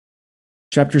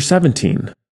Chapter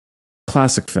 17,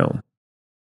 Classic Film.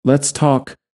 Let's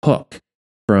talk Hook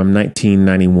from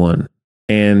 1991.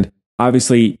 And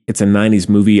obviously, it's a 90s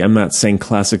movie. I'm not saying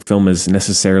classic film is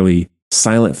necessarily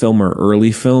silent film or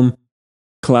early film.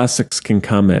 Classics can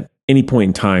come at any point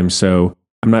in time, so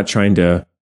I'm not trying to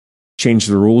change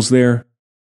the rules there.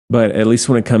 But at least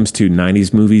when it comes to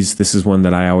 90s movies, this is one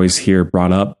that I always hear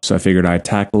brought up, so I figured I'd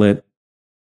tackle it.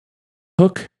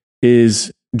 Hook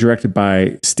is directed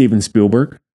by Steven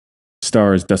Spielberg,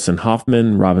 stars Dustin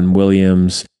Hoffman, Robin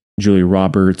Williams, Julia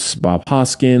Roberts, Bob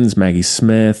Hoskins, Maggie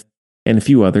Smith, and a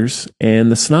few others. And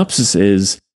the synopsis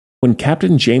is, when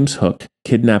Captain James Hook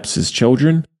kidnaps his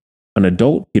children, an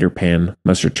adult Peter Pan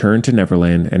must return to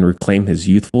Neverland and reclaim his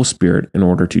youthful spirit in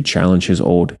order to challenge his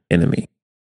old enemy.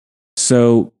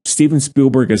 So Steven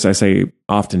Spielberg, as I say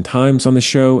oftentimes on the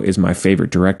show, is my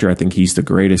favorite director. I think he's the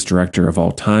greatest director of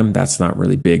all time. That's not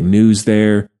really big news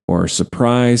there or a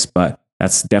surprise, but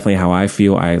that's definitely how I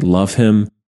feel. I love him.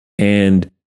 And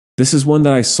this is one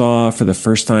that I saw for the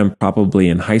first time probably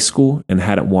in high school and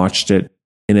hadn't watched it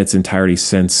in its entirety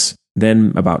since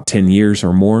then, about 10 years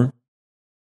or more.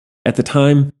 At the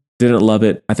time, didn't love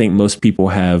it. I think most people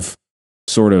have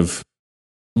sort of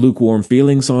lukewarm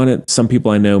feelings on it. Some people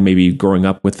I know, maybe growing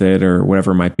up with it or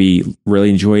whatever it might be, really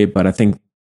enjoy it. But I think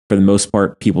for the most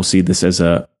part, people see this as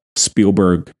a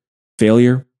Spielberg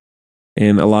failure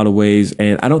in a lot of ways.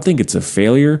 And I don't think it's a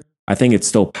failure. I think it's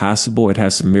still passable. It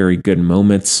has some very good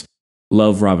moments.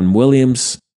 Love Robin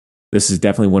Williams. This is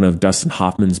definitely one of Dustin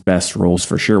Hoffman's best roles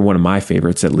for sure. One of my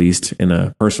favorites, at least in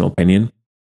a personal opinion.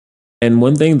 And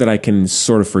one thing that I can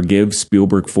sort of forgive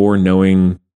Spielberg for,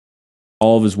 knowing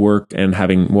all of his work and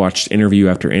having watched interview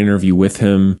after interview with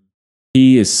him,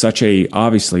 he is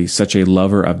obviously such a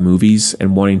lover of movies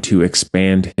and wanting to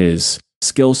expand his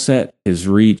skill set, his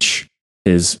reach,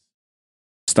 his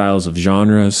styles of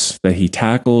genres that he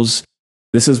tackles.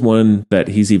 This is one that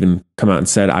he's even come out and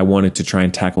said, I wanted to try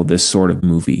and tackle this sort of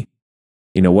movie.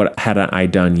 You know, what hadn't I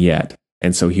done yet?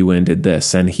 And so he went and did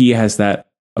this. And he has that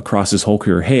across his whole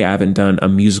career. Hey, I haven't done a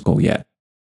musical yet.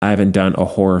 I haven't done a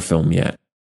horror film yet,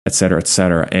 et cetera, et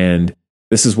cetera. And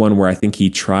this is one where I think he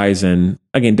tries and,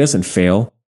 again, doesn't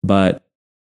fail. But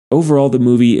overall, the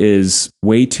movie is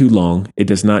way too long. It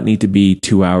does not need to be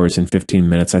 2 hours and 15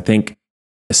 minutes. I think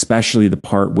especially the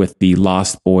part with the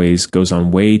Lost Boys goes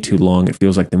on way too long. It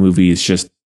feels like the movie is just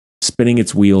spinning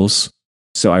its wheels.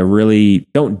 So I really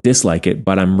don't dislike it,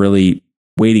 but I'm really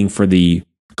waiting for the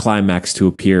climax to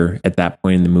appear at that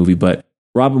point in the movie. But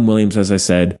Robin Williams, as I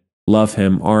said, love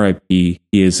him, R.I.P.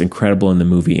 He is incredible in the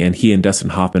movie, and he and Dustin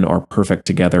Hoffman are perfect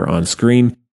together on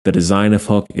screen. The design of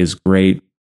Hook is great.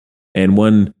 And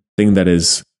one thing that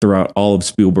is throughout all of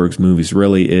Spielberg's movies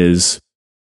really is,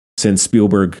 since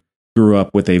Spielberg grew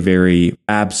up with a very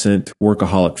absent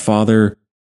workaholic father,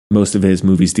 most of his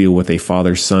movies deal with a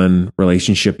father-son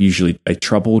relationship, usually a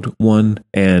troubled one.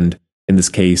 And in this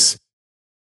case,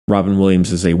 Robin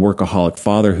Williams is a workaholic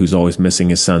father who's always missing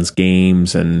his son's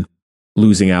games and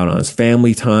losing out on his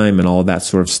family time and all that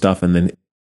sort of stuff. And then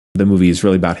the movie is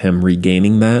really about him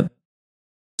regaining that.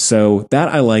 So that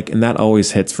I like, and that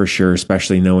always hits for sure,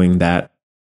 especially knowing that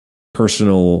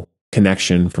personal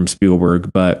connection from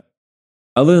Spielberg. But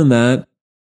other than that,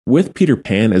 with Peter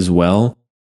Pan as well,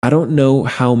 I don't know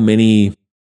how many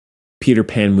Peter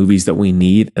Pan movies that we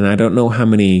need, and I don't know how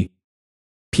many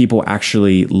people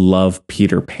actually love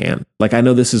Peter Pan. Like, I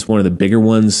know this is one of the bigger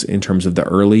ones in terms of the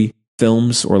early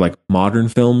films or like modern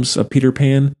films of Peter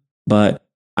Pan, but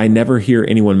I never hear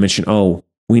anyone mention, oh,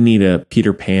 we need a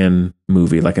Peter Pan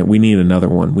movie. Like, we need another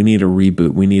one. We need a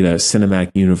reboot. We need a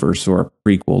cinematic universe or a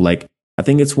prequel. Like, I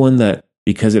think it's one that,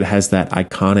 because it has that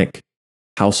iconic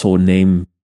household name,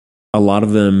 a lot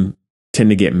of them tend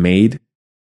to get made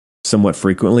somewhat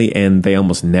frequently, and they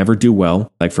almost never do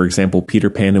well. Like, for example, Peter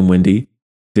Pan and Wendy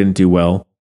didn't do well.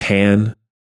 Pan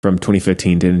from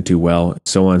 2015 didn't do well,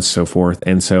 so on and so forth.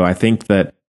 And so I think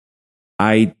that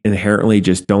I inherently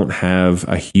just don't have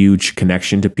a huge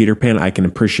connection to Peter Pan. I can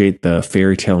appreciate the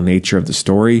fairy tale nature of the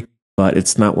story, but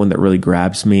it's not one that really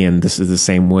grabs me. And this is the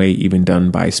same way, even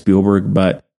done by Spielberg.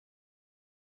 But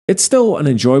it's still an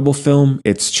enjoyable film.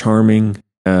 It's charming.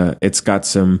 It's got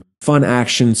some fun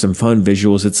action, some fun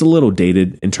visuals. It's a little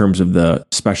dated in terms of the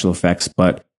special effects,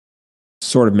 but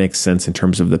sort of makes sense in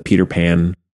terms of the Peter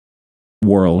Pan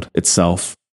world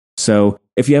itself. So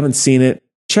if you haven't seen it,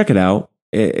 check it out.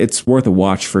 It's worth a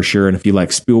watch for sure. And if you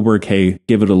like Spielberg, hey,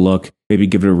 give it a look. Maybe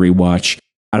give it a rewatch.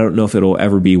 I don't know if it'll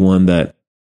ever be one that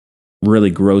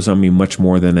really grows on me much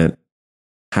more than it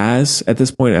has at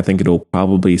this point. I think it'll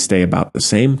probably stay about the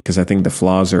same because I think the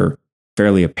flaws are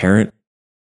fairly apparent.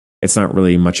 It's not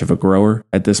really much of a grower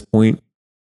at this point.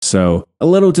 So a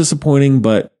little disappointing,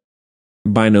 but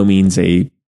by no means a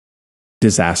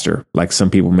disaster like some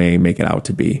people may make it out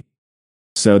to be.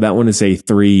 So that one is a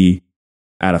 3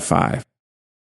 out of 5.